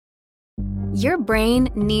Your brain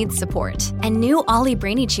needs support, and new Ollie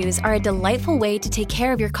Brainy Chews are a delightful way to take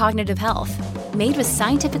care of your cognitive health. Made with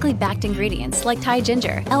scientifically backed ingredients like Thai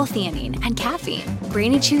ginger, L-theanine, and caffeine,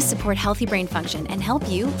 Brainy Chews support healthy brain function and help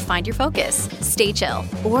you find your focus, stay chill,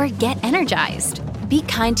 or get energized. Be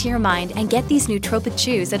kind to your mind and get these nootropic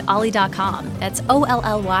chews at ollie.com. That's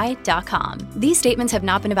OLLY.com. These statements have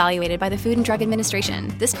not been evaluated by the Food and Drug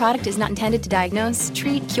Administration. This product is not intended to diagnose,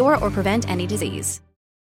 treat, cure, or prevent any disease.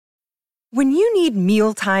 When you need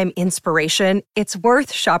mealtime inspiration, it's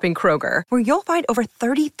worth shopping Kroger, where you'll find over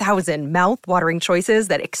 30,000 mouth-watering choices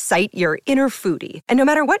that excite your inner foodie. And no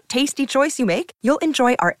matter what tasty choice you make, you'll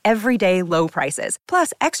enjoy our everyday low prices,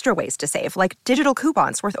 plus extra ways to save, like digital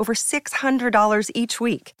coupons worth over $600 each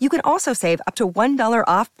week. You can also save up to $1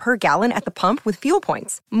 off per gallon at the pump with fuel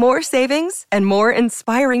points. More savings and more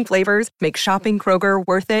inspiring flavors make shopping Kroger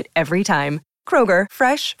worth it every time. Kroger,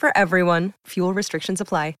 fresh for everyone. Fuel restrictions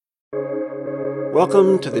apply.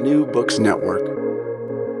 Welcome to the New Books Network.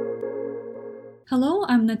 Hello,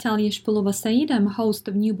 I'm Natalia Shpilova-Said. I'm host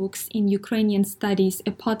of New Books in Ukrainian Studies,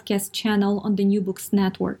 a podcast channel on the New Books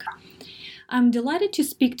Network. I'm delighted to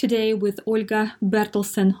speak today with Olga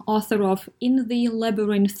Bertelsen, author of In the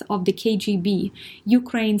Labyrinth of the KGB,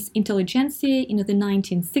 Ukraine's Intelligentsia in the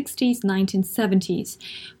 1960s, 1970s,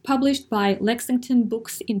 published by Lexington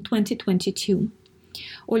Books in 2022.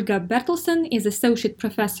 Olga Bertelsen is Associate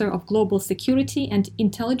Professor of Global Security and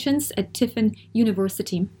Intelligence at Tiffin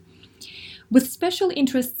University. With special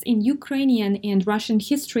interests in Ukrainian and Russian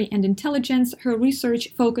history and intelligence, her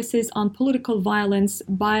research focuses on political violence,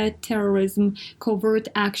 bioterrorism, covert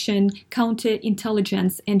action,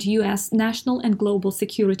 counterintelligence, and U.S. national and global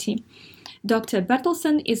security. Dr.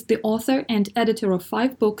 Bertelsen is the author and editor of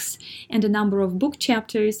 5 books and a number of book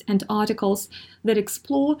chapters and articles that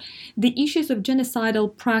explore the issues of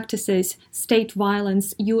genocidal practices, state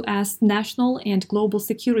violence, U.S. national and global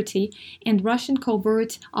security, and Russian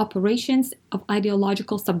covert operations of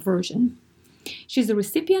ideological subversion. She's a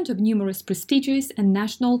recipient of numerous prestigious and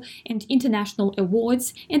national and international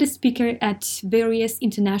awards and a speaker at various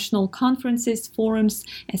international conferences, forums,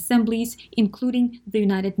 assemblies, including the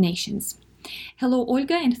United Nations. Hello,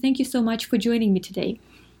 Olga, and thank you so much for joining me today.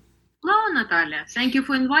 Hello, Natalia. Thank you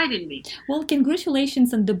for inviting me. Well,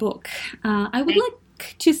 congratulations on the book. I would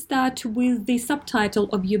like to start with the subtitle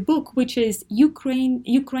of your book, which is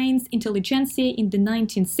Ukraine's Intelligentsia in the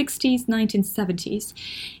 1960s, 1970s.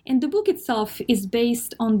 And the book itself is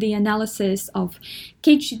based on the analysis of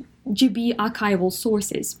KGB archival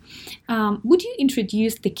sources. Would you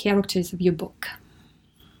introduce the characters of your book?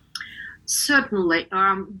 Certainly.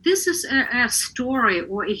 This is a story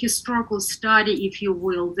or a historical study, if you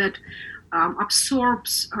will, that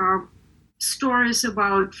absorbs stories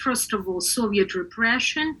about, first of all, Soviet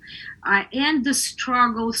repression and the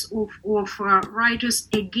struggles of writers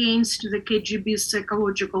against the KGB's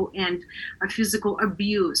psychological and physical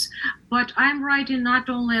abuse. But I'm writing not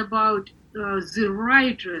only about the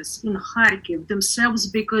writers in Kharkiv themselves,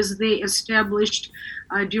 because they established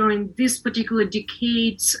during these particular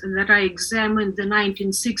decades that I examined, the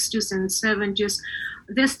 1960s and 70s,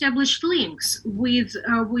 they established links with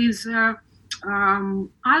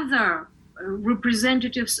other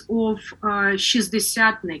representatives of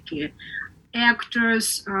Shizdesyatniki,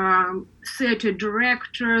 actors, theater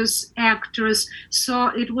directors, actors. So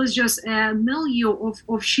it was just a milieu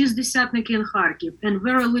of Shizdesyatniki in Kharkiv, and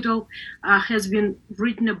very little has been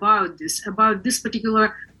written about this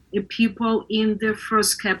particular people in the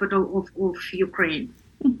first capital of Ukraine.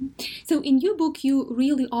 Mm-hmm. So in your book, you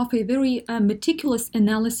really offer a very meticulous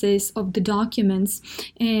analysis of the documents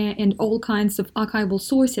and all kinds of archival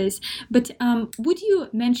sources. But would you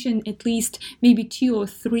mention at least maybe 2 or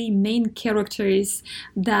 3 main characters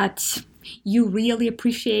that you really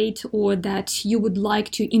appreciate or that you would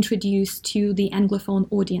like to introduce to the Anglophone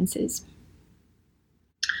audiences?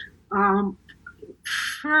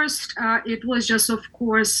 First, it was just, of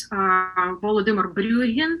course, Volodymyr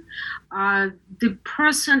Bryugin, the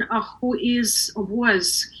person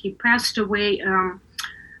he passed away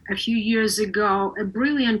a few years ago, a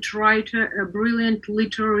brilliant writer, a brilliant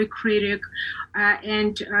literary critic,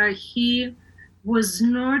 and he was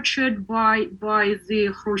nurtured by the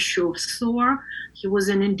Khrushchev Thor. He was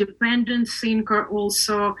an independent thinker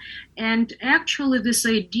also. And actually this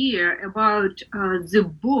idea about the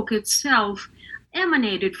book itself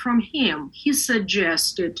emanated from him. He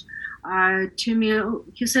suggested to me.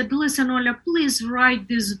 He said, "Listen, Ola, please write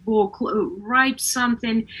this book. Write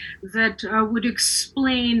something that would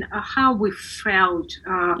explain how we felt,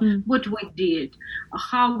 what we did,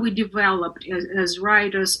 how we developed as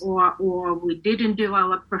writers, or we didn't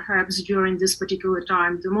develop perhaps during this particular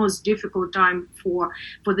time, the most difficult time for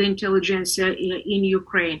the intelligentsia in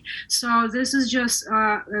Ukraine." So this is just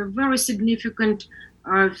a very significant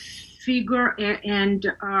figure and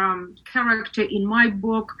character in my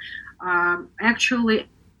book. Actually,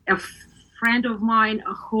 a friend of mine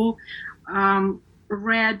who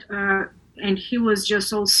read, and he was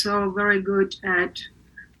just also very good at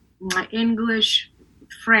English,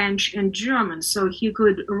 French, and German, so he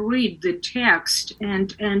could read the text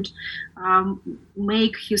and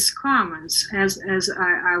make his comments as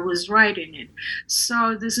I was writing it.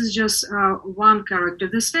 So this is just one character.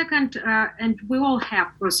 The second, and we all have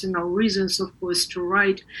personal reasons, of course, to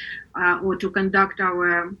write or to conduct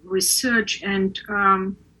our research, and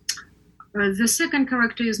the second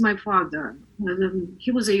character is my father.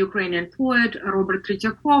 He was a Ukrainian poet, Robert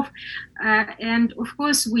Tretiakov, and of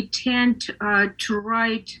course we tend to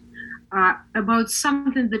write about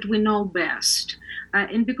something that we know best.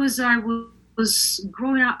 And because I was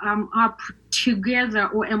growing up together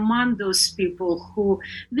or among those people who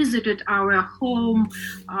visited our home,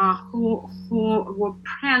 who were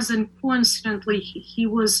present constantly, he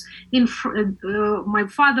was in. My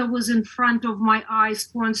father was in front of my eyes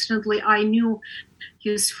constantly. I knew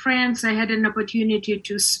his friends. I had an opportunity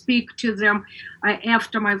to speak to them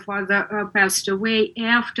after my father passed away,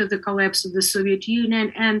 after the collapse of the Soviet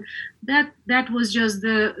Union, and that was just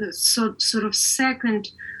the sort of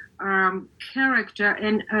second character,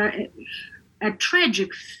 and a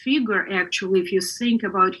tragic figure, actually, if you think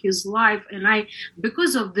about his life. And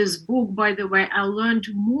because of this book, by the way, I learned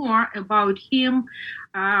more about him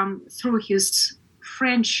through his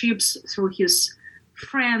friendships, through his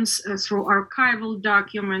friends, through archival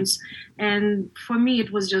documents. And for me,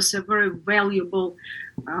 it was just a very valuable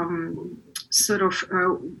sort of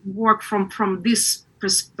work from this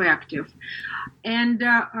perspective. And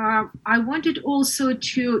I wanted also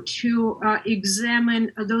to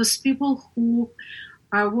examine those people who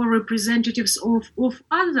were representatives of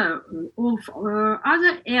other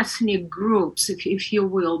ethnic groups, if you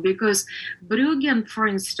will, because Bruggen, for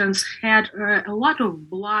instance, had a lot of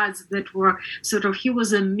bloods that were he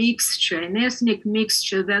was a mixture, an ethnic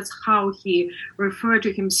mixture. That's how he referred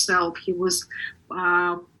to himself. He was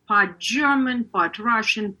part German, part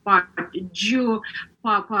Russian, part Jew,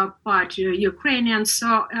 part Ukrainian.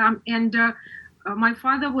 So, my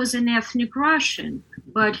father was an ethnic Russian,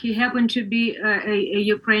 but he happened to be a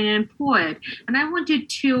Ukrainian poet. And I wanted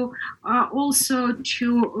to also to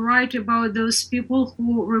write about those people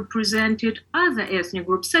who represented other ethnic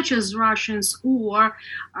groups, such as Russians or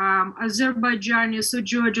Azerbaijanis or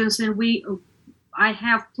Georgians, and I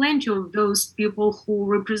have plenty of those people who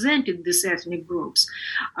represented these ethnic groups.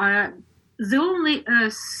 The only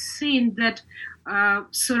thing that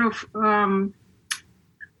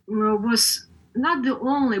was not the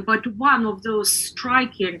only, but one of those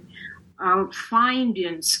striking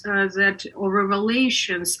findings or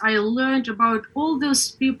revelations I learned about all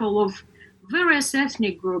those people of various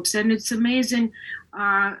ethnic groups, and it's amazing.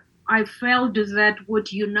 I felt that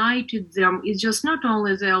what united them is just not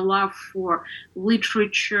only their love for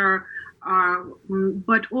literature,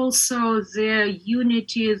 but also their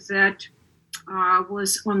unity that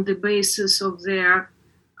was on the basis of their,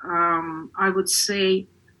 I would say,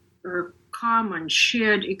 common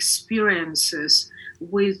shared experiences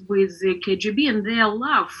with the KGB and their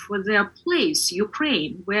love for their place,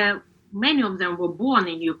 Ukraine, where many of them were born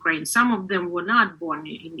in Ukraine. Some of them were not born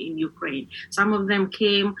in Ukraine. Some of them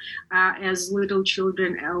came as little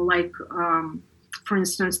children, for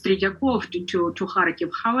instance, Tretiakov to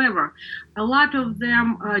Kharkiv. However, a lot of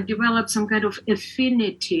them developed some kind of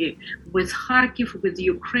affinity with Kharkiv, with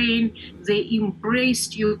Ukraine. They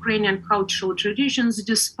embraced Ukrainian cultural traditions,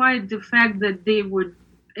 despite the fact that they were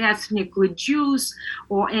ethnically Jews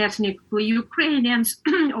or ethnically Ukrainians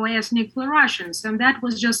or ethnically Russians. And that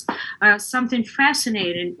was just something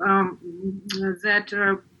fascinating that,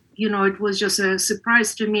 it was just a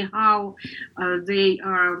surprise to me how they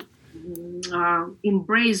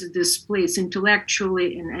embrace this place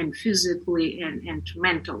intellectually and physically and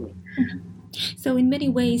mentally. So in many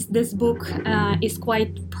ways, this book is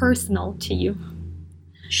quite personal to you.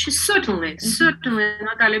 Certainly,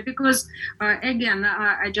 Natalia, because again,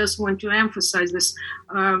 I just want to emphasize this,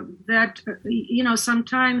 that,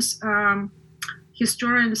 sometimes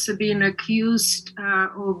historians are being accused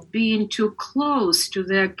of being too close to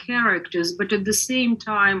their characters, but at the same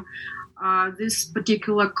time, this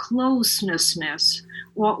particular closeness,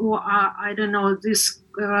 or I don't know, this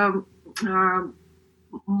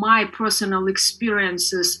my personal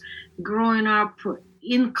experiences growing up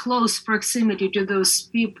in close proximity to those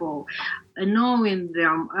people, knowing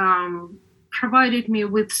them, provided me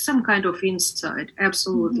with some kind of insight.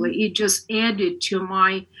 Absolutely, it just added to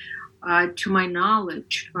my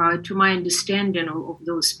knowledge, to my understanding of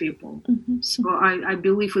those people. So I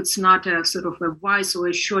believe it's not a sort of a vice or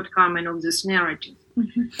a shortcoming of this narrative.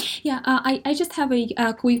 Yeah, I just have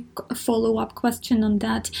a quick follow-up question on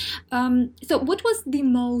that. So what was the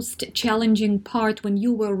most challenging part when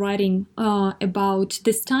you were writing about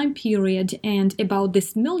this time period and about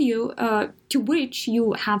this milieu to which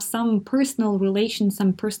you have some personal relation,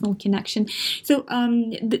 some personal connection? So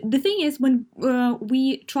the thing is, when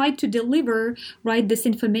we try to deliver, right, this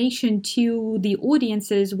information to the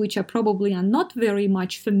audiences, which are probably not very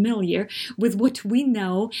much familiar with what we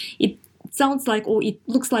know, it sounds like, or it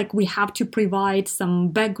looks like, we have to provide some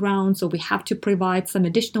backgrounds, or we have to provide some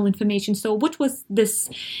additional information. So what was this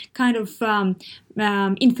kind of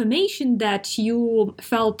information that you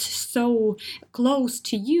felt so close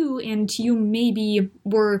to you, and you maybe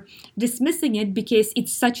were dismissing it because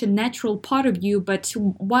it's such a natural part of you, but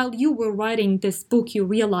while you were writing this book, you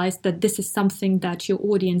realized that this is something that your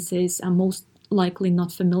audiences are most likely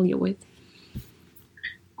not familiar with?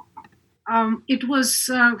 It was,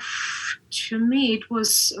 to me, it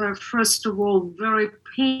was, first of all, very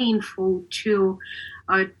painful to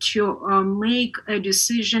make a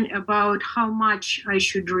decision about how much I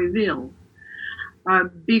should reveal.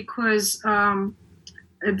 Because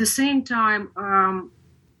at the same time,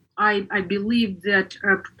 I believe that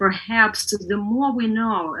perhaps the more we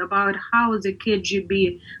know about how the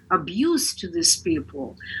KGB abused these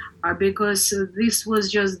people, because this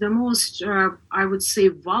was just the most, I would say,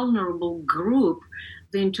 vulnerable group,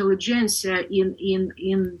 the intelligentsia in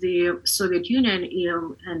the Soviet Union,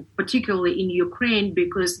 and particularly in Ukraine,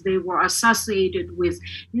 because they were associated with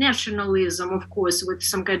nationalism, of course, with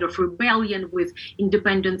some kind of rebellion, with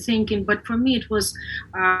independent thinking. But for me, it was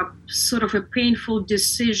sort of a painful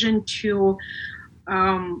decision to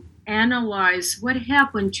analyze what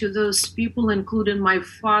happened to those people, including my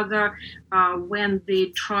father, when they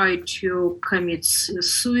tried to commit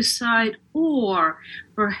suicide, or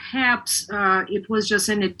perhaps it was just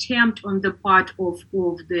an attempt on the part of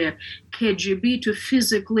the KGB to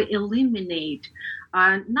physically eliminate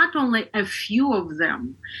not only a few of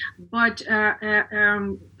them, but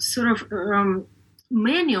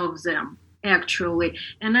many of them, actually.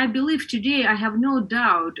 And I believe today, I have no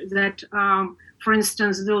doubt that for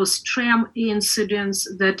instance, those tram incidents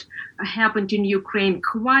that happened in Ukraine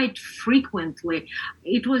quite frequently,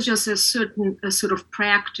 it was just a sort of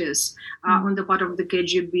practice on the part of the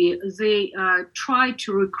KGB. They tried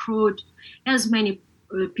to recruit as many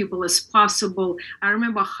people as possible. I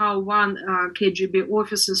remember how one KGB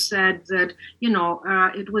officer said that,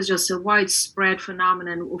 it was just a widespread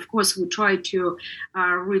phenomenon. Of course, we tried to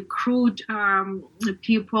recruit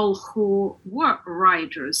people who were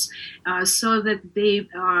writers so that they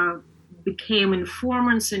became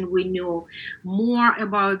informants, and we knew more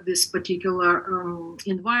about this particular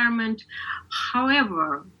environment.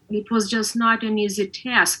 However, it was just not an easy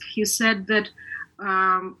task. He said that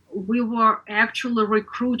we were actually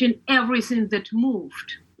recruiting everything that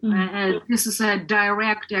moved. This is a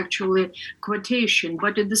direct, actually, quotation.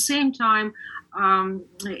 But at the same time,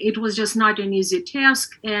 it was just not an easy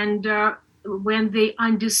task. And when they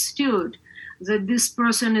understood that this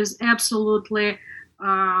person is absolutely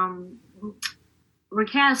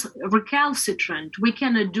recalcitrant, we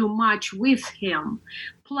cannot do much with him.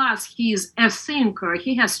 Plus, he is a thinker.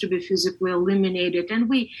 He has to be physically eliminated. And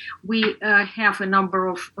we have a number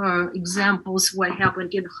of examples what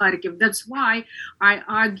happened in Kharkiv. That's why I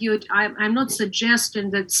argued, I'm not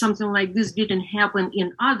suggesting that something like this didn't happen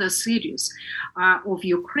in other cities of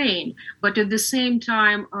Ukraine. But at the same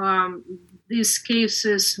time, these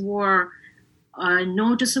cases were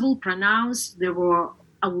noticeable, pronounced. There were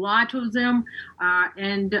a lot of them,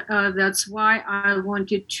 and that's why I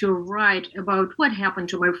wanted to write about what happened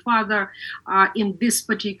to my father in this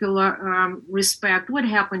particular respect, what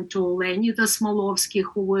happened to Leonid Osmolovsky,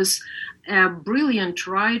 who was a brilliant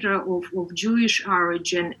writer of Jewish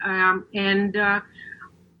origin, and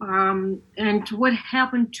what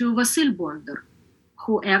happened to Vasyl Bondar,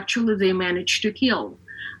 who actually they managed to kill.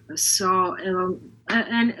 So,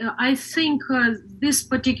 and I think this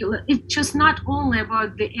particular, it's just not only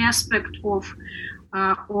about the aspect of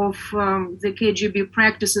the KGB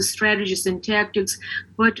practices, strategies, and tactics,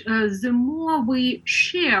 but the more we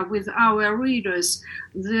share with our readers,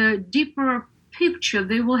 the deeper picture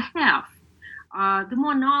they will have the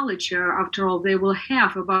more knowledge, after all, they will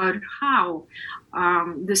have about how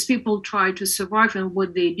these people tried to survive and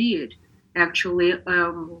what they did, actually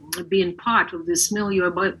being part of this milieu,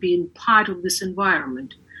 but being part of this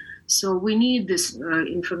environment. So we need this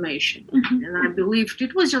information, and I believe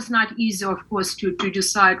it was just not easy, of course, to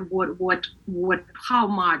decide how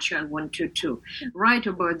much I wanted to write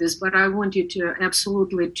about this. But I wanted to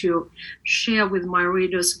absolutely to share with my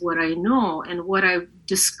readers what I know and what I've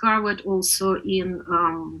discovered also in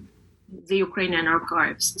the Ukrainian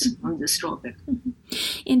archives on this topic.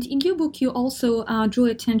 And in your book, you also drew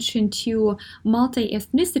attention to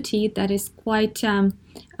multi-ethnicity that is quite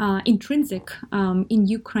intrinsic in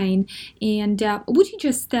Ukraine. And would you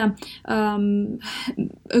just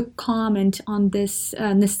comment on this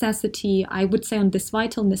necessity, I would say on this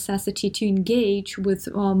vital necessity to engage with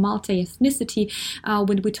multi-ethnicity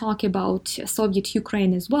when we talk about Soviet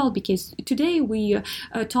Ukraine as well? Because today we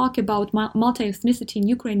talk about multi-ethnicity in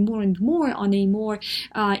Ukraine more and more on a more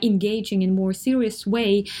engaging and more serious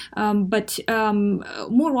way. But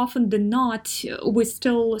more often than not, we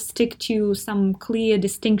still stick to some clear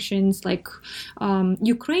distinctions like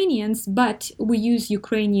Ukrainians, but we use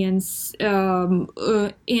Ukrainians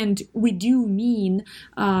and we do mean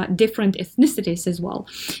different ethnicities as well.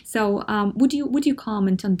 So would you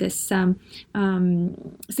comment on this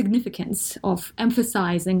significance of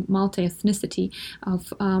emphasizing multi-ethnicity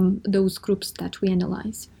of those groups that we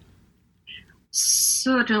analyze?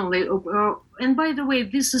 Certainly. And by the way,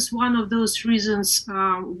 this is one of those reasons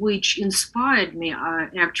which inspired me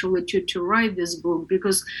actually to write this book,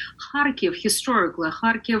 because historically,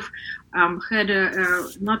 Kharkiv had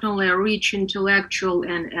not only a rich intellectual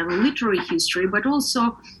and literary history, but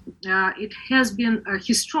also it has been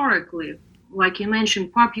historically, like you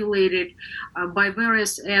mentioned, populated by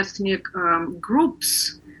various ethnic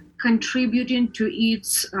groups contributing to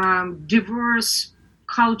its diverse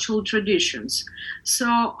cultural traditions.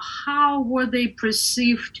 So how were they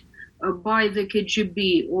perceived by the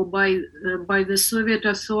KGB or by the Soviet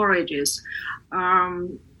authorities?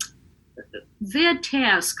 Their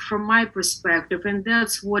task, from my perspective, and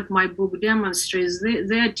that's what my book demonstrates,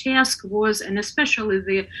 their task was, and especially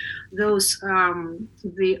the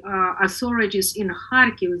authorities in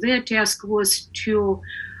Kharkiv, their task was to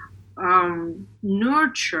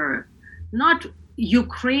nurture not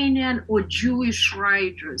Ukrainian or Jewish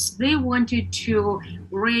writers. They wanted to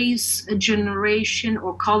raise a generation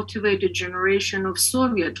or cultivate a generation of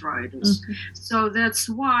Soviet writers. So that's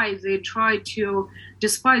why they try to,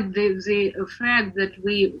 despite the fact that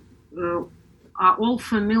we are all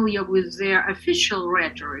familiar with their official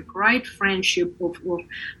rhetoric, right?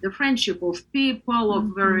 The friendship of people of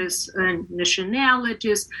various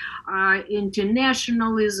nationalities,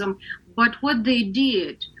 internationalism. But what they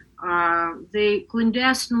did, they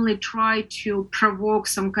clandestinely try to provoke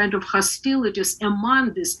some kind of hostilities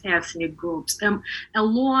among these ethnic groups,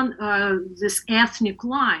 along these ethnic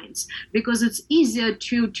lines, because it's easier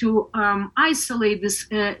to isolate these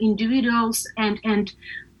individuals and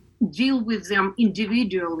deal with them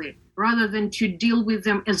individually, rather than to deal with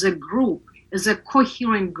them as a group, as a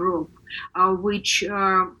coherent group, which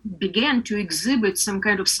began to exhibit some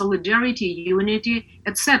kind of solidarity, unity,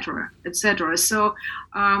 etc., etc. So,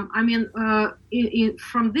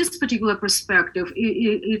 from this particular perspective,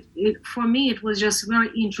 for me, it was just very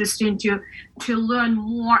interesting to learn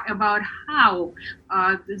more about how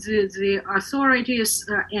the authorities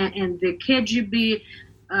and the KGB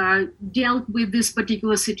dealt with this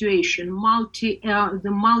particular situation, the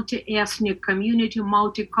multi-ethnic community,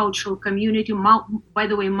 multicultural community, by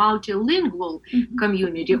the way, multilingual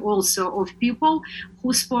community also of people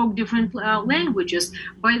who spoke different languages.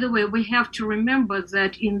 By the way, we have to remember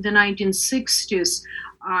that in the 1960s,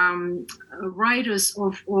 writers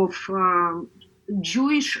of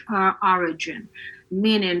Jewish origin,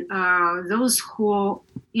 meaning those who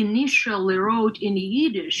initially wrote in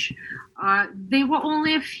Yiddish, there were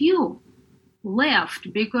only a few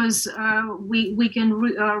left, because we can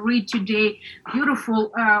read today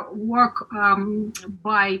beautiful work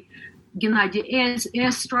by Gennady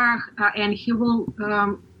Estrach, and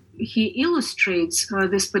he illustrates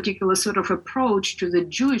this particular sort of approach to the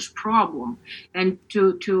Jewish problem and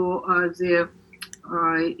to the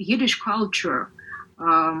Yiddish culture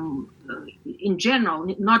in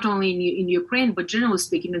general, not only in Ukraine, but generally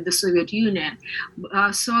speaking in the Soviet Union.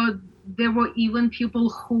 So there were even people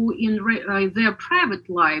who in their private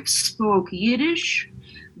lives spoke Yiddish,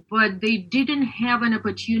 but they didn't have an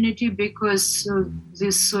opportunity because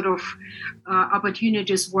these sort of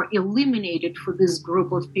opportunities were eliminated for this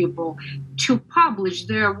group of people to publish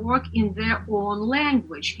their work in their own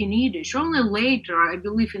language, in Yiddish. Only later, I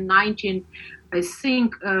believe in I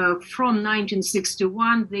think from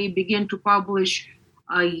 1961, they began to publish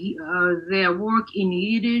their work in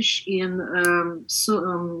Yiddish in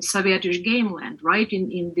Sovietish Gameland, right?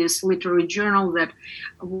 In this literary journal that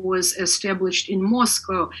was established in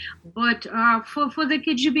Moscow. But for the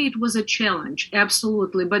KGB, it was a challenge,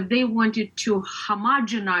 absolutely. But they wanted to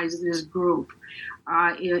homogenize this group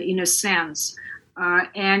in a sense,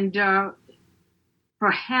 and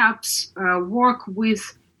perhaps work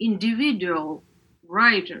with individual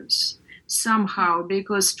writers somehow,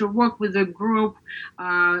 because to work with a group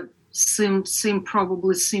seemed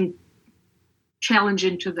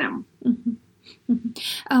challenging to them. Mm-hmm.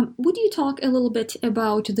 Mm-hmm. Would you talk a little bit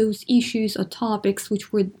about those issues or topics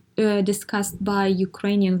which were discussed by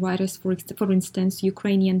Ukrainian writers, for instance,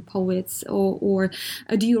 Ukrainian poets, or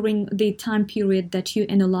during the time period that you're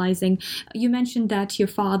analyzing? You mentioned that your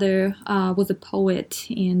father was a poet,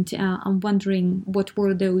 and I'm wondering what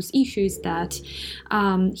were those issues that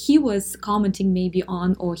he was commenting maybe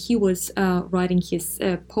on, or he was writing his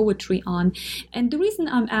poetry on. And the reason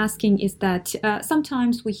I'm asking is that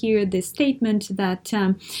sometimes we hear this statement that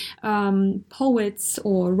poets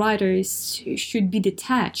or writers should be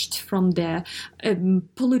detached from the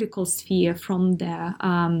political sphere, from the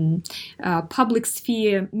public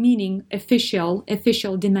sphere, meaning official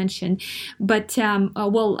dimension. But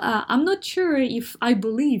I'm not sure if I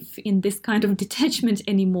believe in this kind of detachment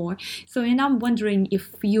anymore. So, and I'm wondering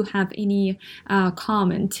if you have any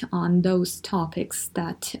comment on those topics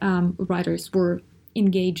that writers were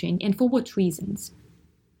engaging, and for what reasons.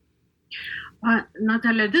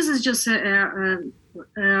 Natalia, this is just a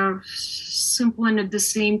simple and at the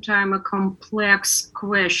same time a complex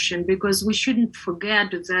question, because we shouldn't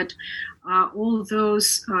forget that all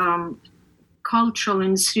those cultural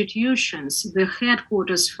institutions, the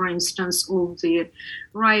headquarters, for instance, of the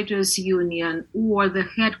Writers' Union, or the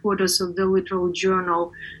headquarters of the Literal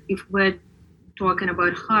Journal, if we're talking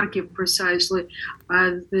about Kharkiv precisely,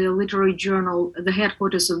 the literary journal, the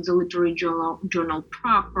headquarters of the literary journal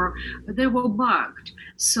proper, they were bugged.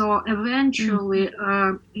 So eventually,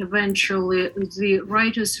 the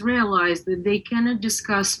writers realized that they cannot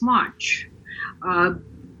discuss much,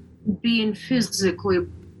 being physically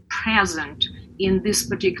present in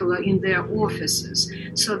their offices.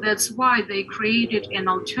 So that's why they created an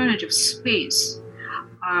alternative space,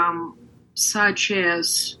 such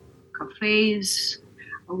as cafes,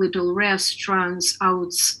 little restaurants,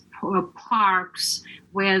 parks,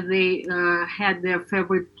 where they had their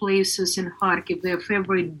favorite places in Kharkiv, their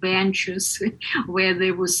favorite benches, where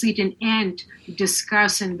they were sitting and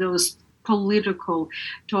discussing those political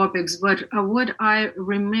topics. But what I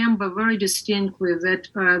remember very distinctly, that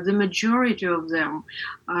the majority of them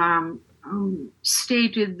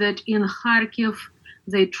stated that in Kharkiv,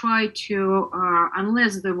 they tried to,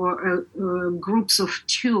 unless there were groups of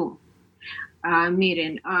two,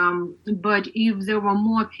 meeting. But if there were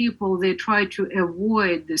more people, they tried to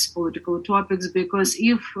avoid these political topics, because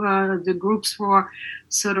if the groups were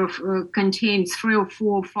sort of contained 3 or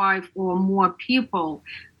 4 or 5 or more people,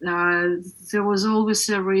 there was always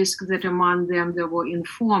a risk that among them there were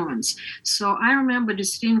informants. So I remember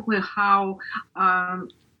distinctly how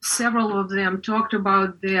several of them talked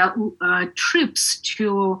about their trips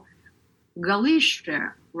to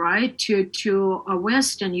Galicia, right, to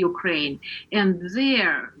Western Ukraine, and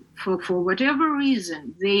there, for whatever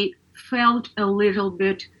reason, they felt a little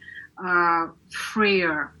bit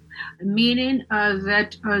freer, meaning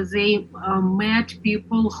that they met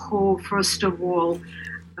people who, first of all,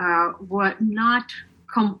 were not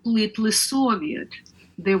completely Soviet.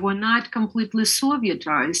 They were not completely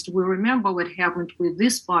Sovietized. We remember what happened with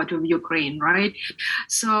this part of Ukraine, right?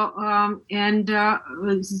 So,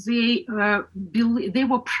 they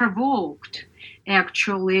were provoked,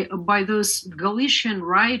 actually, by those Galician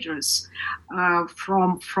writers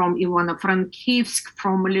from Ivano-Frankivsk,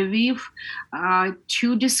 from Lviv,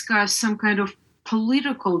 to discuss some kind of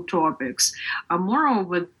political topics.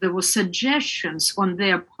 Moreover, there were suggestions on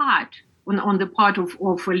their part, on the part of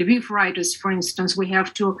Lviv writers, for instance. We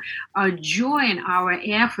have to join our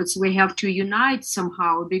efforts. We have to unite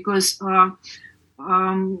somehow, because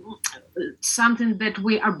something that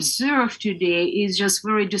we observe today is just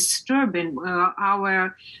very disturbing.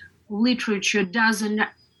 Our literature doesn't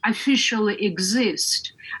officially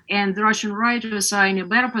exist, and the Russian writers are in a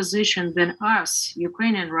better position than us,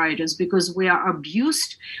 Ukrainian writers, because we are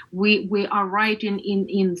abused. We are writing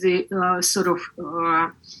in the sort of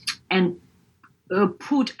and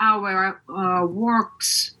put our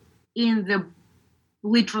works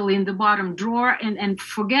literally in the bottom drawer and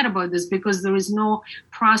forget about this, because there is no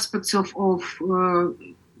prospects of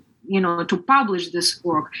to publish this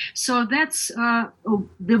work. So that's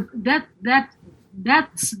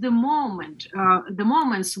that's the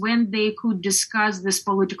moments when they could discuss these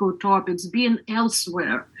political topics, being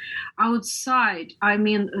elsewhere, outside. I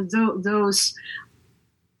mean, those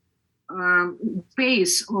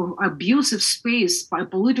space of abusive space,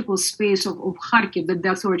 political space of Kharkiv that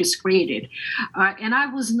the authorities created. And I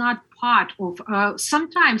was not part of,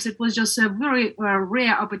 sometimes it was just a very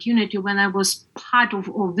rare opportunity when I was part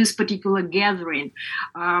of this particular gathering,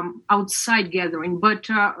 outside gathering. But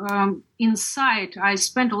inside, I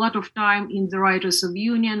spent a lot of time in the Writers of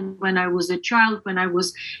Union when I was a child, when I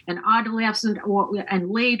was an adolescent, and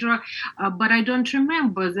later. But I don't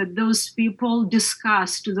remember that those people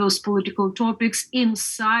discussed those political topics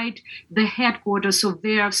inside the headquarters of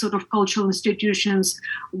their sort of cultural institutions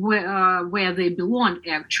where they belong,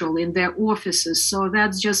 actually, in their offices. So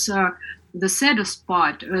that's just the saddest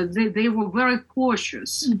part. They were very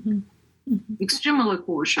cautious, extremely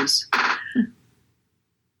cautious.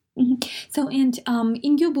 So, and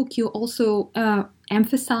in your book, you also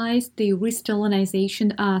emphasized the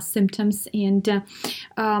re-Stalinization symptoms, and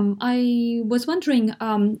I was wondering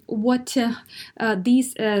what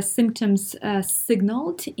these symptoms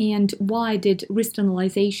signaled, and why did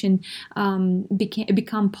re-Stalinization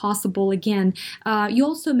become possible again. You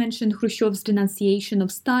also mentioned Khrushchev's denunciation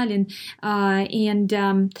of Stalin, and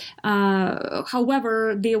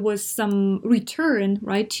however, there was some return,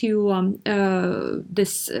 right, to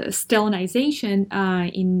this Stalinization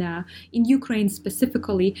in Ukraine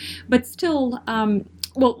specifically, but still,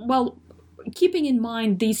 well, keeping in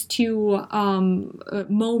mind these two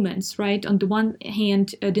moments, right? On the one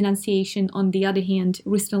hand, denunciation; on the other hand,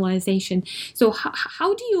 re-Stalinization. So,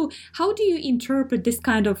 how do you interpret this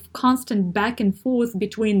kind of constant back and forth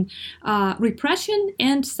between repression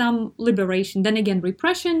and some liberation? Then again,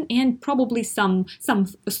 repression and probably some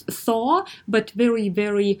thaw, but very,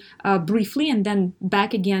 very briefly, and then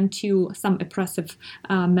back again to some oppressive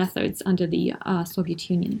methods under the Soviet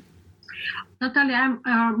Union. Natalia,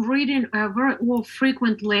 I'm reading very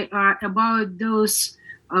frequently about those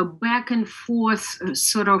back and forth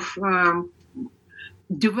sort of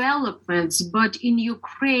developments, but in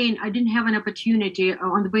Ukraine, I didn't have an opportunity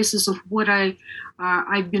on the basis of what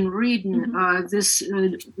I've been reading, this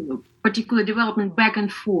particular development back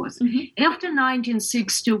and forth. After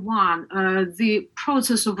 1961, the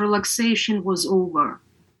process of relaxation was over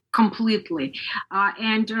completely.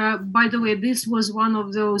 And by the way, this was one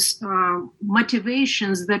of those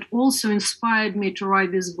motivations that also inspired me to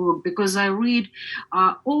write this book, because I read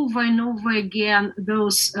over and over again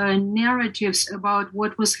those narratives about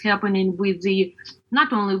what was happening with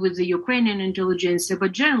not only with the Ukrainian intelligentsia,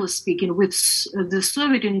 but generally speaking, with the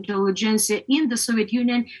Soviet intelligentsia in the Soviet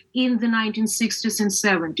Union in the 1960s and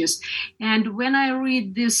 70s. And when I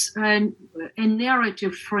read this a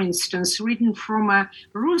narrative, for instance, written from a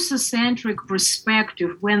Russocentric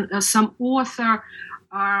perspective, when some author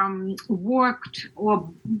worked or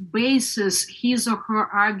bases his or her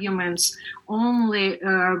arguments only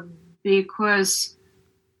because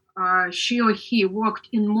she or he worked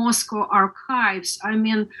in Moscow archives. I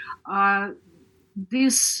mean,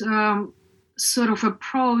 this sort of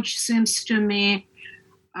approach seems to me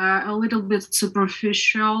a little bit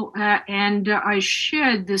superficial, and I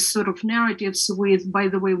shared this sort of narratives by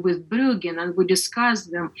the way, with Brugin, and we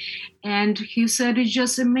discussed them. And he said it's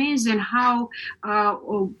just amazing how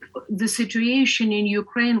the situation in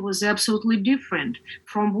Ukraine was absolutely different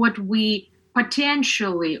from what we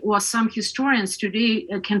potentially, or some historians today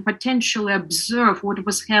can potentially observe what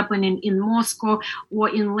was happening in Moscow or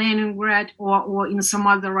in Leningrad or in some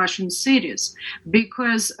other Russian cities,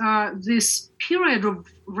 because this period of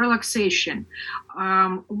relaxation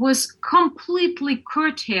was completely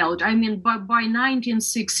curtailed. I mean, by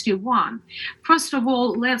 1961. First of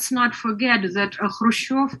all, let's not forget that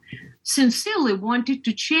Khrushchev sincerely wanted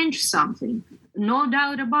to change something. No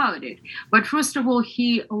doubt about it. But first of all,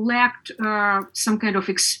 he lacked some kind of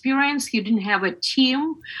experience. He didn't have a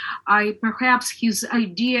team. Perhaps his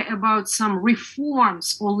idea about some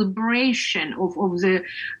reforms or liberation of the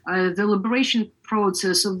liberation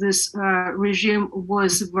process of this regime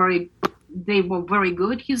they were very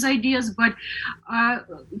good, his ideas, but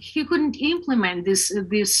he couldn't implement these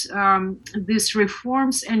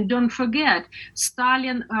reforms. And don't forget,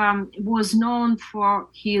 Stalin was known for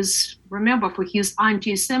his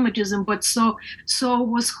anti-Semitism, but so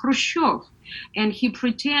was Khrushchev. And he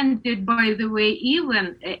pretended, by the way,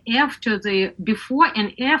 even before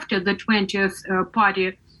and after the 20th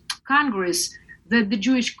Party Congress, that the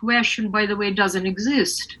Jewish question, by the way, doesn't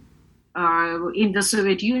exist. in the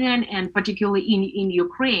Soviet Union and particularly in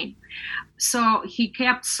Ukraine. So he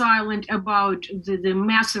kept silent about the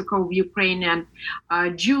massacre of Ukrainian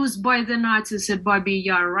Jews by the Nazis at Babi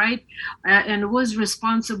Yar, right? And was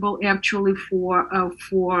responsible actually for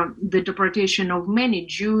the deportation of many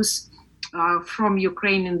Jews from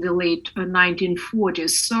Ukraine in the late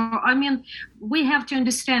 1940s. So, I mean, we have to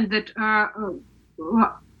understand that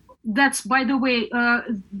that's, by the way,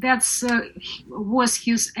 was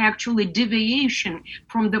his actually deviation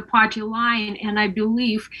from the party line. And I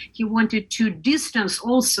believe he wanted to distance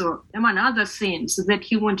also, among other things, that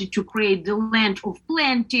he wanted to create the land of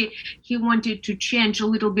plenty. He wanted to change a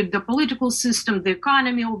little bit the political system, the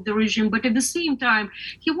economy of the regime. But at the same time,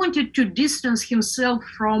 he wanted to distance himself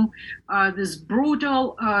from this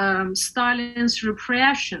brutal Stalin's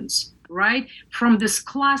repressions, right? From this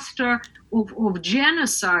cluster of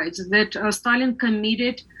genocides that Stalin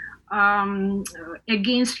committed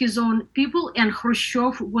against his own people, and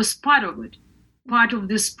Khrushchev was part of it, part of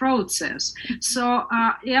this process. So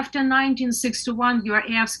after 1961, you are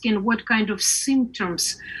asking what kind of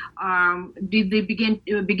symptoms did they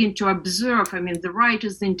begin to observe? I mean, the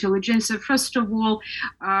writers, the intelligentsia. First of all,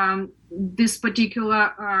 this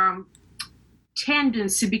particular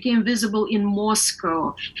tendency became visible in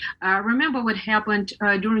Moscow. Remember what happened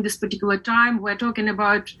during this particular time? We're talking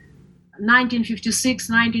about 1956,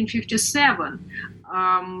 1957.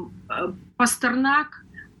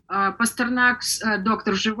 Pasternak's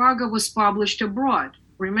Dr. Zhivago was published abroad,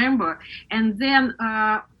 remember? And then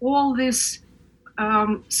all these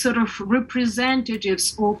sort of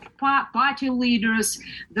representatives of party leaders,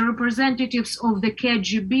 the representatives of the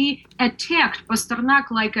KGB attacked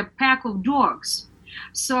Pasternak like a pack of dogs.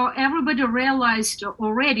 So everybody realized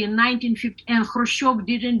already in 1950, and Khrushchev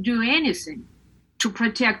didn't do anything to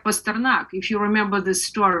protect Pasternak, if you remember this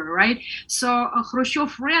story, right? So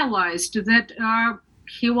Khrushchev realized that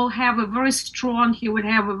he would have a very strong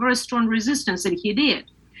resistance, and he did.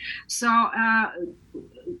 So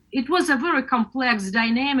it was a very complex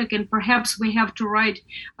dynamic, and perhaps we have to write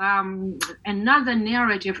another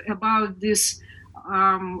narrative about this,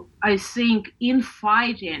 I think,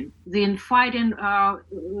 infighting within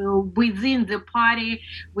the party,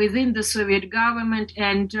 within the Soviet government,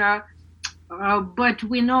 and but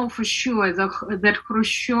we know for sure that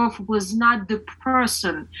Khrushchev was not the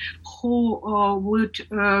person who would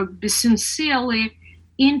be sincerely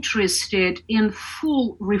interested in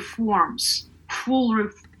full reforms.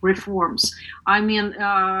 I mean,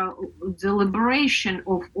 the liberation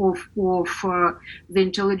of the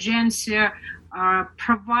intelligentsia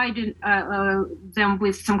provided them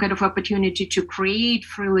with some kind of opportunity to create,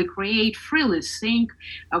 freely think,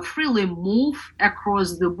 freely move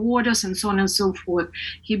across the borders, and so on and so forth.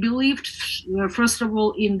 He believed, first of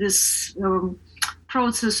all, in this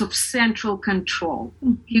process of central control.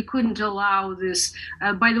 He couldn't allow this.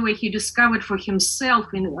 By the way, he discovered for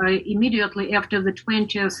himself immediately after the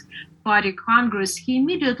 20th Party Congress, he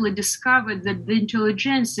immediately discovered that the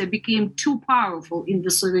intelligentsia became too powerful in the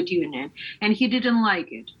Soviet Union, and he didn't like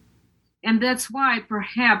it. And that's why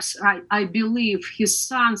perhaps I believe his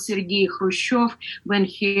son, Sergei Khrushchev, when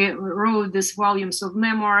he wrote these volumes of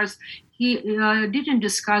memoirs, he didn't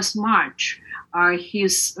discuss much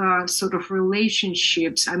his sort of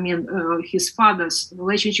relationships, his father's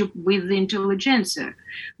relationship with the intelligentsia.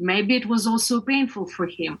 Maybe it was also painful for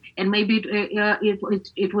him, and maybe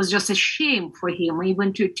it was just a shame for him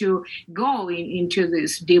even to go into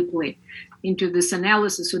this deeply, into this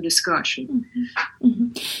analysis or discussion. Mm-hmm. Mm-hmm.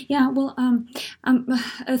 Yeah, well,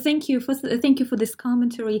 thank you for this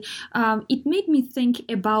commentary. It made me think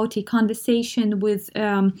about a conversation with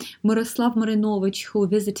Miroslav Marinovich, who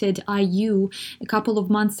visited IU a couple of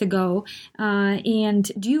months ago,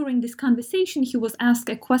 and during this conversation, he was asked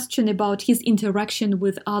a question about his interaction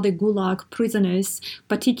with other Gulag prisoners,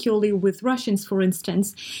 particularly with Russians, for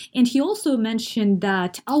instance. And he also mentioned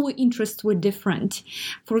that our interests were different.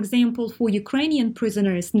 For example, for Ukrainian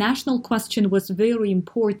prisoners, national question was very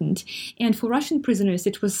important, and for Russian prisoners,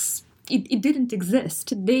 it didn't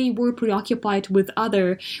exist. They were preoccupied with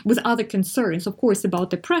other concerns, of course,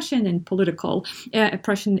 about oppression and political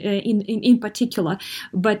oppression in particular.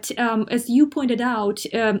 But as you pointed out,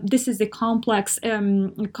 this is a complex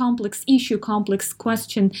issue, complex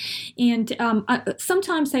question, and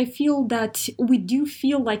sometimes I feel that we do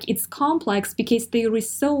feel like it's complex because there is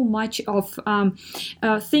so much of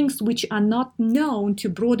things which are not known to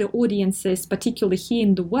broader audiences, particularly here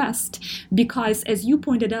in the West. Because, as you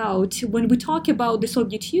pointed out, when we talk about the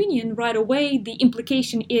Soviet Union, right away, the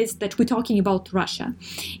implication is that we're talking about Russia.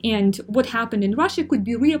 And what happened in Russia could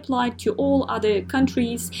be reapplied to all other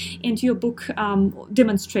countries. And your book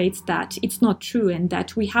demonstrates that it's not true, and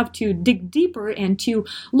that we have to dig deeper and to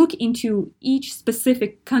look into each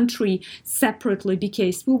specific country separately,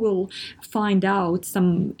 because we will find out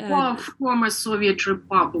some... former Soviet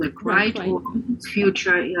republic, right? Or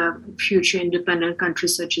future independent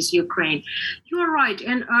countries such as Ukraine. You are right.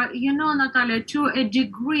 And, Natalia, to a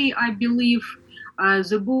degree, I believe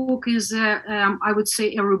the book is, I would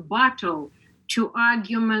say, a rebuttal to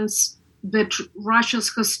arguments that Russia's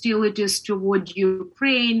hostilities toward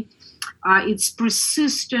Ukraine, its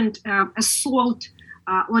persistent assault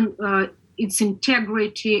on its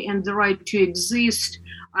integrity and the right to exist,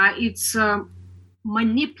 its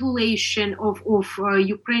manipulation of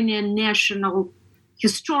Ukrainian national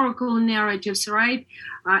historical narratives, right,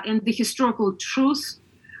 and the historical truth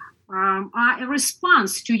are a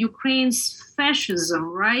response to Ukraine's fascism,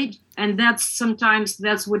 right? And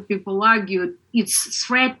that's what people argue. It's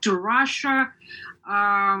threat to Russia,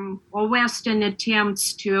 or Western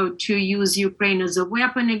attempts to use Ukraine as a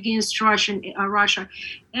weapon against Russia.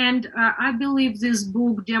 And I believe this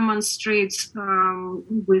book demonstrates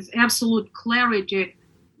with absolute clarity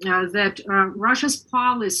that Russia's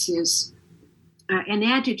policies and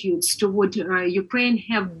attitudes toward Ukraine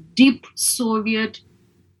have deep Soviet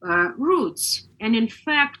roots, and in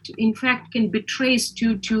fact can be traced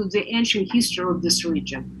to the ancient history of this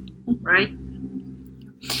region, right?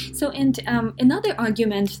 So, and another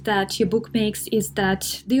argument that your book makes is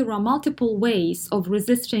that there are multiple ways of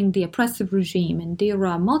resisting the oppressive regime, and there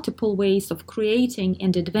are multiple ways of creating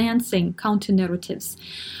and advancing counter-narratives.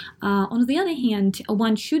 On the other hand,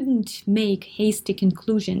 one shouldn't make hasty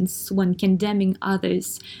conclusions when condemning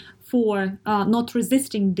others for not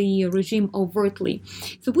resisting the regime overtly.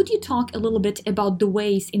 So would you talk a little bit about the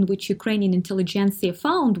ways in which Ukrainian intelligentsia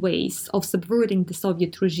found ways of subverting the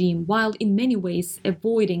Soviet regime, while in many ways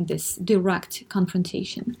avoiding this direct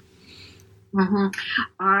confrontation? Mm-hmm.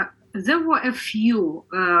 There were a few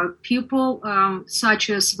people, such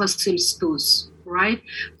as Vasyl Stus, right,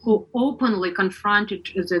 who openly confronted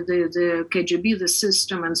the KGB, the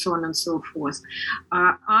system, and so on and so forth.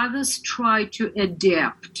 Others tried to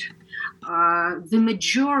adapt. The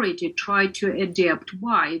majority tried to adapt.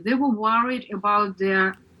 Why? They were worried about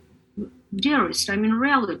their dearest,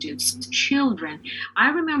 relatives, children. I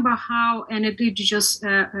remember how, and it is just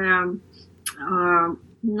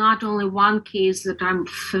not only one case that I'm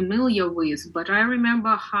familiar with, but I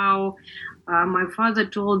remember how my father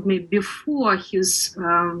told me before he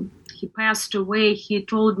passed away, he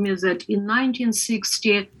told me that in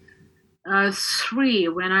 1963,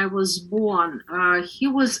 when I was born, he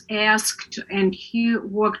was asked, and he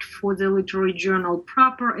worked for the literary journal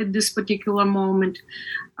Proper at this particular moment,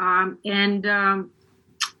 and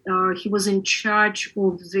he was in charge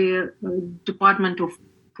of the Department of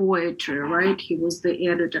Poetry, right? He was the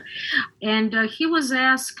editor. And he was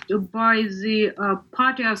asked by the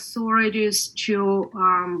party authorities to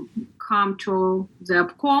come to the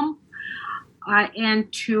obkom and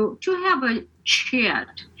to have a chat.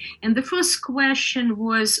 And the first question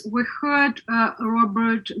was, we heard,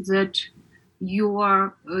 Robert, that you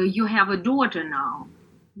have a daughter now.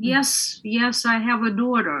 Yes, I have a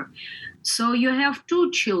daughter. So you have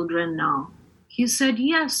 2 children now. He said,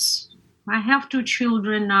 yes, I have 2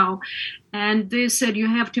 children now. And they said, you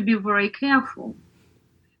have to be very careful.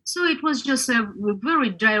 So it was just a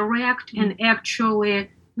very direct and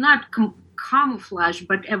actually not camouflage,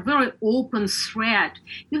 but a very open threat.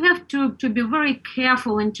 You have to be very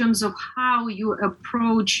careful in terms of how you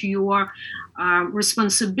approach your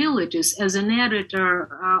responsibilities as an editor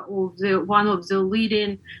of one of the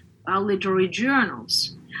leading literary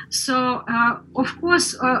journals. So, of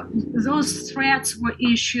course, those threats were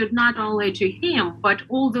issued not only to him, but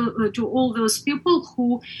to all those people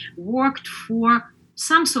who worked for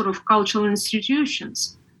some sort of cultural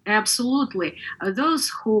institutions. Absolutely. Those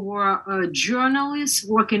who were journalists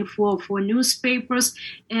working for newspapers,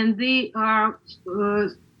 and they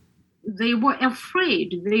were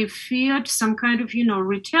afraid. They feared some kind of,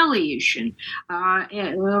 retaliation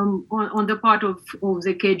on the part of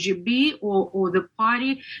the KGB or the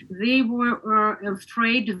party. They were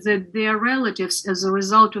afraid that their relatives, as a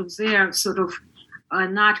result of their sort of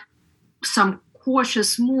not some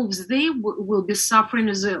cautious moves, they would be suffering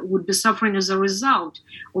as a result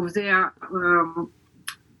of their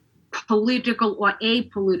political or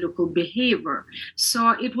apolitical behavior. So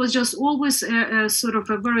it was just always a sort of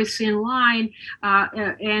a very thin line.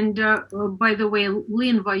 And by the way,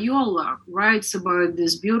 Lynn Viola writes about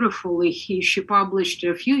this beautifully. She published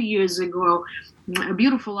a few years ago a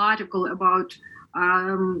beautiful article about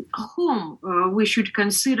whom we should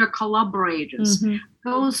consider collaborators,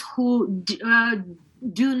 those who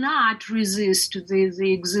do not resist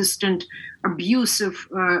the existent abusive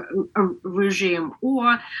regime, or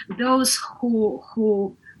those who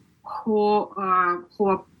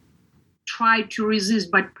try to resist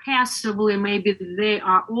but passively. Maybe they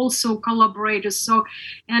are also collaborators. So,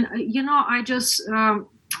 and I just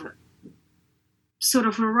sort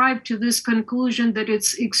of arrived to this conclusion that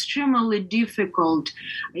it's extremely difficult,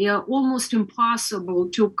 almost impossible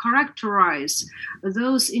to characterize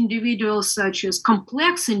those individuals, such as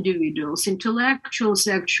complex individuals, intellectuals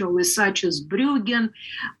actually, such as Bruggen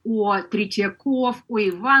or Tretiakov or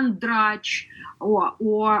Ivan Drach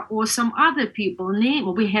or some other people.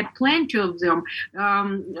 We had plenty of them,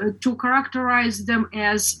 to characterize them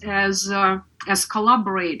as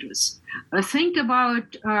collaborators. Think about,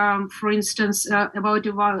 for instance, about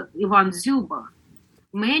Ivan Zuba.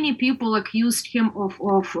 Many people accused him of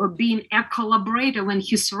being a collaborator when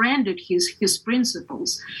he surrendered his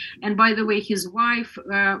principles. And by the way, his wife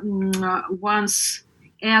once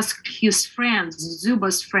asked his friends,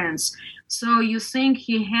 Zuba's friends, so you think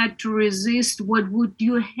he had to resist? What would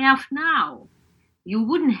you have now? You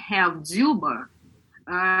wouldn't have Zuba.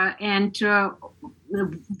 And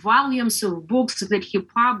volumes of books that he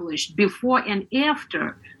published before and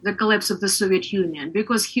after the collapse of the Soviet Union,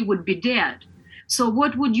 because he would be dead. So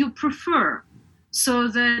what would you prefer? So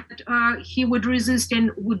that he would resist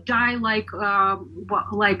and would die like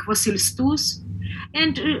Vasil Stus?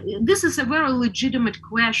 And this is a very legitimate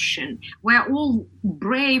question. We're all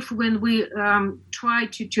brave when we try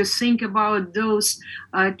to think about those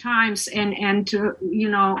times, and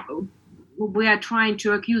we are trying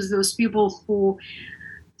to accuse those people who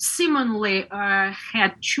seemingly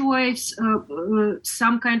had choice,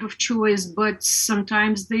 some kind of choice, but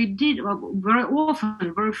sometimes they did, very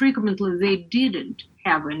often, very frequently, they didn't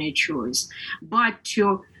have any choice but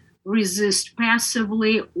to resist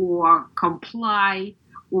passively or comply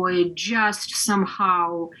or adjust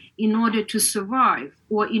somehow in order to survive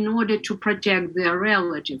or in order to protect their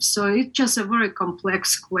relatives. So it's just a very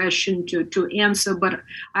complex question to answer, but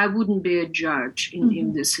I wouldn't be a judge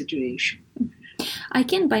in this situation. I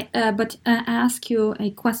can ask you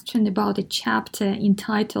a question about a chapter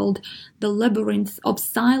entitled The Labyrinth of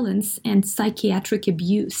Silence and Psychiatric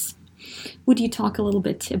Abuse. Would you talk a little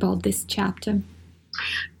bit about this chapter?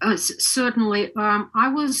 Certainly. I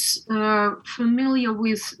was familiar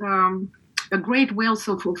with a great wealth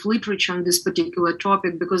of literature on this particular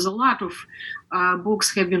topic, because a lot of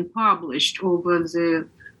books have been published over the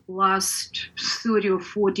last 30 or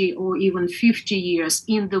 40 or even 50 years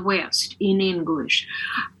in the West in English.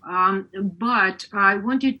 But I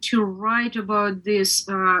wanted to write about this,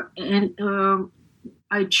 and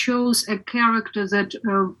I chose a character that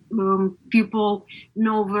people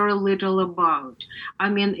know very little about. I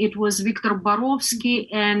mean, it was Viktor Borovsky,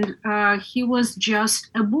 and he was just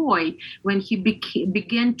a boy when he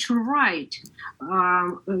began to write.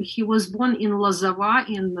 He was born in Lozova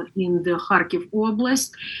in the Kharkiv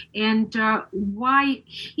Oblast, and why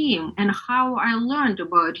him and how I learned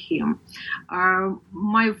about him.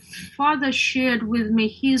 My father shared with me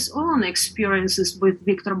his own experiences with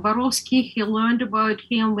Viktor Borovsky. He learned about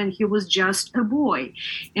him when he was just a boy,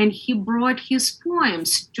 and he brought his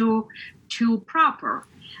poems to Proper.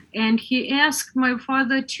 And he asked my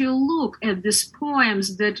father to look at these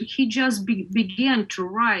poems that he just began to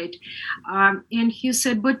write. And he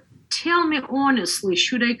said, but tell me honestly,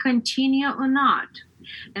 should I continue or not?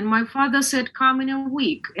 And my father said, come in a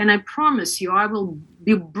week, and I promise you I will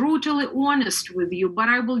be brutally honest with you, but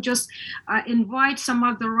I will just invite some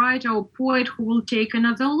other writer or poet who will take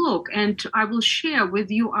another look, and I will share with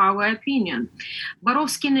you our opinion.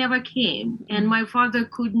 Borovsky never came, and my father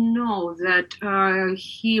could know that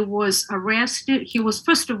he was arrested. He was,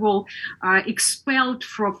 first of all, expelled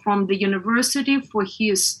from the university for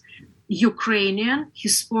his Ukrainian. He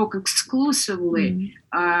spoke exclusively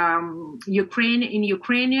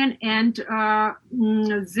Ukrainian, and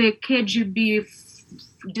the KGB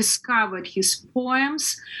discovered his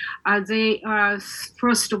poems. They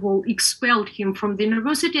first of all expelled him from the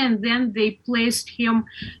university, and then they placed him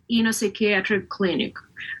in a psychiatric clinic.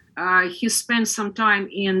 He spent some time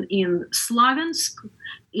in Slaviansk,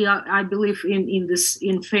 I believe in this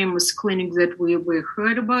infamous clinic that we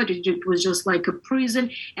heard about. It was just like a prison.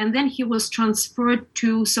 And then he was transferred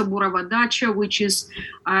to Saburova Dacha, which is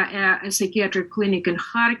a psychiatric clinic in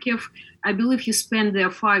Kharkiv. I believe he spent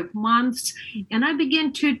there 5 months, and I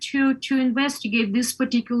began to investigate this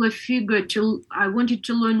particular figure. I wanted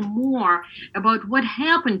to learn more about what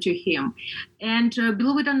happened to him, and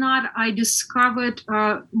believe it or not, I discovered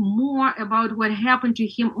more about what happened to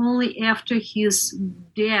him only after his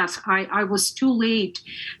death. I was too late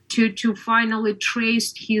to finally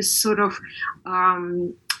trace his sort of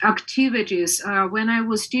activities. When I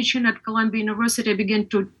was teaching at Columbia University, I began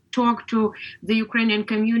to talk to the Ukrainian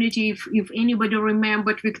community. If anybody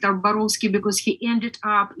remembered Viktor Borovsky, because he ended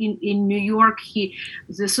up in New York,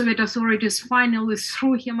 the Soviet authorities finally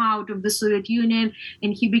threw him out of the Soviet Union,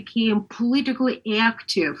 and he became politically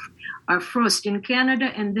active, first in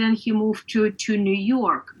Canada, and then he moved to New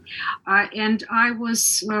York. And I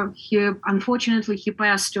was, unfortunately, he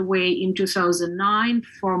passed away in 2009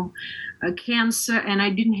 from cancer, and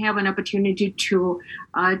I didn't have an opportunity to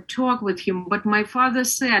talk with him. But my father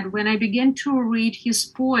said, when I began to read his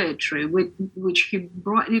poetry, which he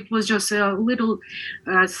brought, it was just a little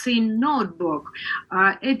thin notebook,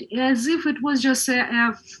 as if it was just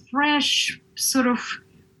a fresh sort of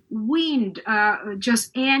wind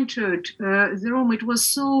just entered the room. It was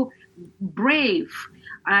so brave.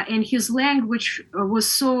 And his language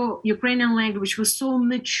Ukrainian language was so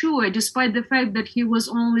mature, despite the fact that he was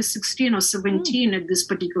only 16 or 17 at this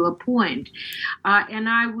particular point. And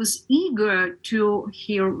I was eager to,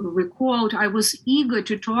 he recalled, I was eager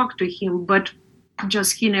to talk to him, but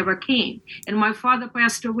just he never came. And my father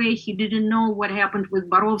passed away. He didn't know what happened with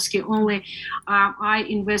Borovsky. Only I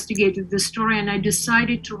investigated the story, and I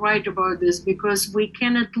decided to write about this because we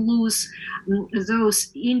cannot lose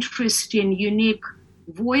those interesting, unique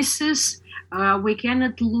voices. We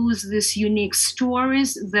cannot lose these unique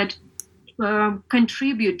stories that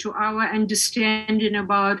contribute to our understanding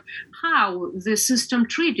about how the system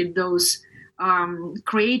treated those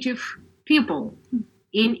creative people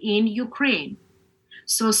in Ukraine.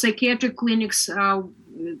 So psychiatric clinics,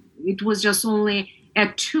 it was just only a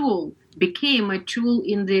tool, became a tool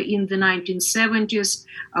in the 1970s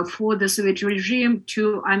for the Soviet regime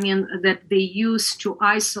that they used to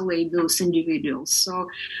isolate those individuals. So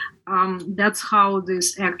that's how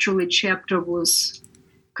this actually chapter was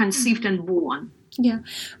conceived and born. Yeah,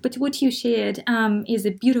 but what you shared is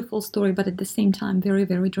a beautiful story, but at the same time, very,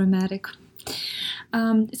 very dramatic.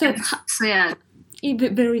 It's sad.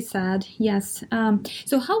 Very sad, yes.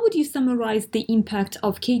 So how would you summarize the impact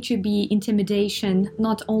of KGB intimidation,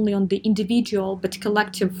 not only on the individual, but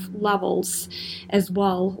collective levels as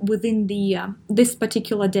well, within this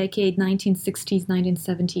particular decade, 1960s,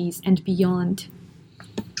 1970s, and beyond?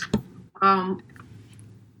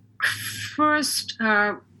 First,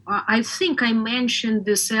 I think I mentioned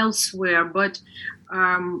this elsewhere, but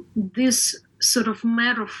this sort of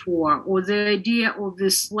metaphor or the idea of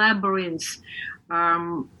this labyrinth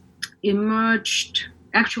emerged.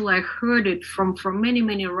 Actually, I heard it from many,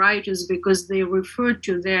 many writers because they referred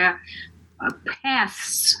to their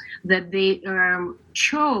paths that they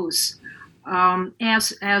chose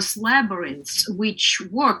as labyrinths, which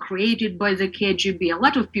were created by the KGB. A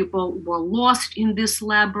lot of people were lost in these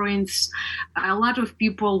labyrinths. A lot of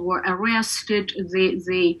people were arrested.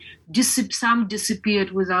 Some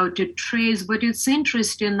disappeared without a trace. But it's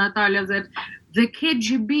interesting, Natalia, that the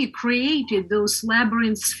KGB created those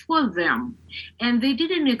labyrinths for them, and they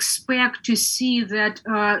didn't expect to see that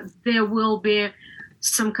there will be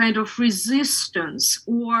some kind of resistance,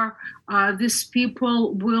 or these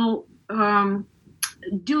people will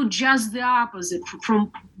do just the opposite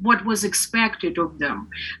from what was expected of them.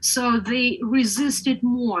 So they resisted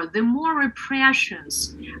more. The more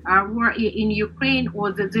repressions were in Ukraine,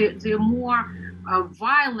 or the more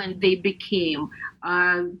violent they became,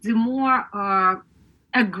 the more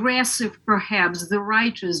aggressive perhaps the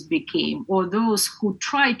writers became, or those who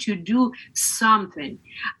tried to do something,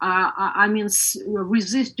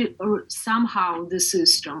 resisted somehow the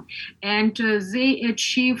system. And they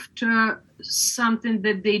achieved something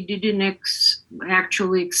that they didn't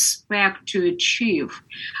actually expect to achieve.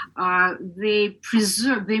 They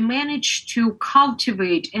managed to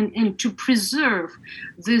cultivate and to preserve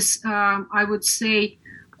this, I would say,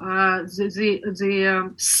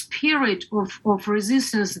 the spirit of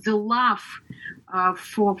resistance, the love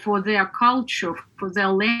for their culture, for their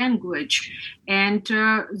language. And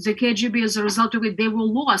the KGB, as a result of it, they were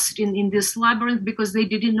lost in this labyrinth because they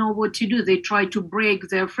didn't know what to do. They tried to break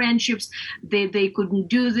their friendships. They couldn't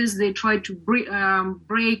do this. They tried to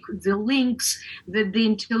break the links that the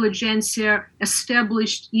intelligentsia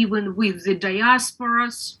established even with the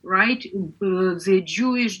diasporas, right? The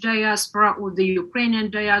Jewish diaspora or the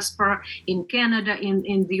Ukrainian diaspora in Canada,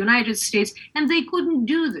 in the United States, and they couldn't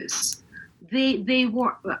do this. They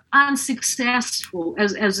were unsuccessful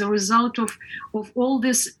as a result of all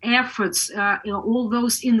these efforts, all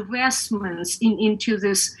those investments into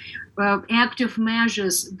this active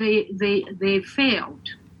measures. They failed.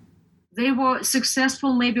 They were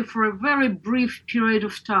successful maybe for a very brief period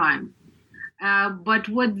of time, but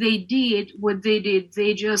what they did,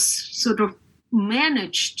 they just sort of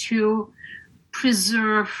managed to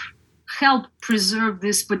help preserve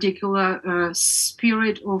this particular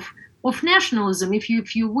spirit of nationalism, if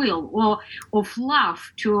you will, or of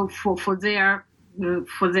love for their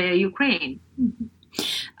Ukraine.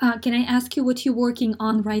 Mm-hmm. Can I ask you what you're working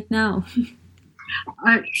on right now?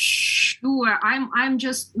 Sure. I'm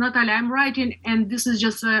just, Natalia, I'm writing, and this is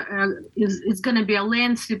just it's going to be a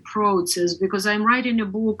lengthy process because I'm writing a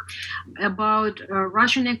book about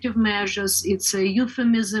Russian active measures. It's a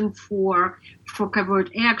euphemism for covert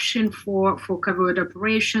action, for covert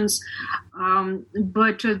operations.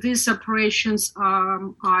 But these operations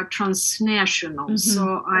are transnational. Mm-hmm.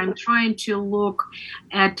 So I'm trying to look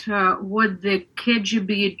at what the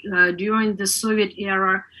KGB during the Soviet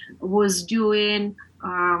era was doing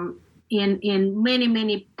in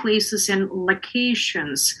many places and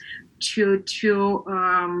locations to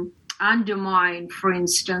undermine, for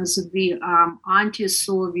instance, the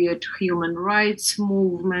anti-Soviet human rights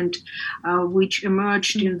movement, which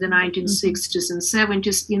emerged in the 1960s and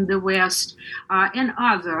 70s in the West, and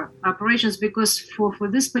other operations, because for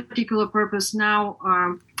this particular purpose now,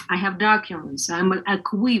 I have documents. I'm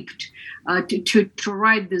equipped to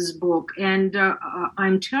write this book, and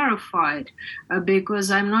I'm terrified because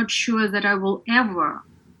I'm not sure that I will ever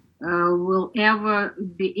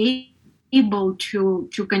be able to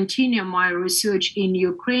continue my research in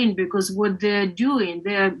Ukraine, because what they're doing,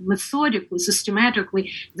 they're methodically,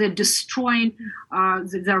 systematically, they're destroying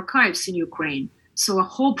the archives in Ukraine. So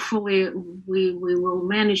hopefully we will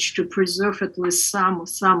manage to preserve at least some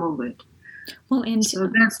of it. Well, and so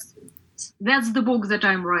that's the book that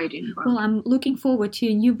I'm writing. Well, I'm looking forward to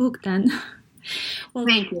a new book then. Well,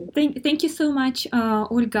 thank you. Thank you so much,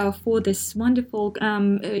 Olga, for this wonderful,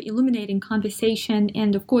 illuminating conversation.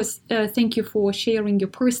 And of course, thank you for sharing your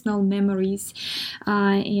personal memories.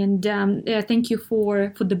 And thank you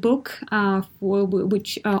for the book,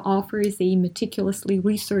 which offers a meticulously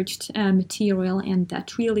researched material, and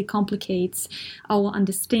that really complicates our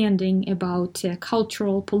understanding about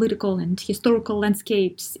cultural, political, and historical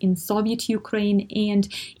landscapes in Soviet Ukraine and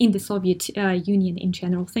in the Soviet Union in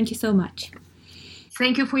general. Thank you so much.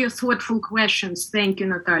 Thank you for your thoughtful questions. Thank you,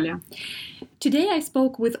 Natalia. Today I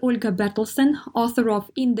spoke with Olga Bertelsen, author of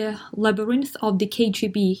In the Labyrinth of the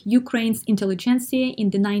KGB, Ukraine's Intelligentsia in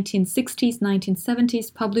the 1960s,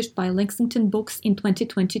 1970s, published by Lexington Books in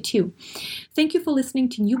 2022. Thank you for listening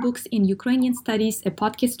to New Books in Ukrainian Studies, a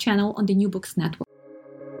podcast channel on the New Books Network.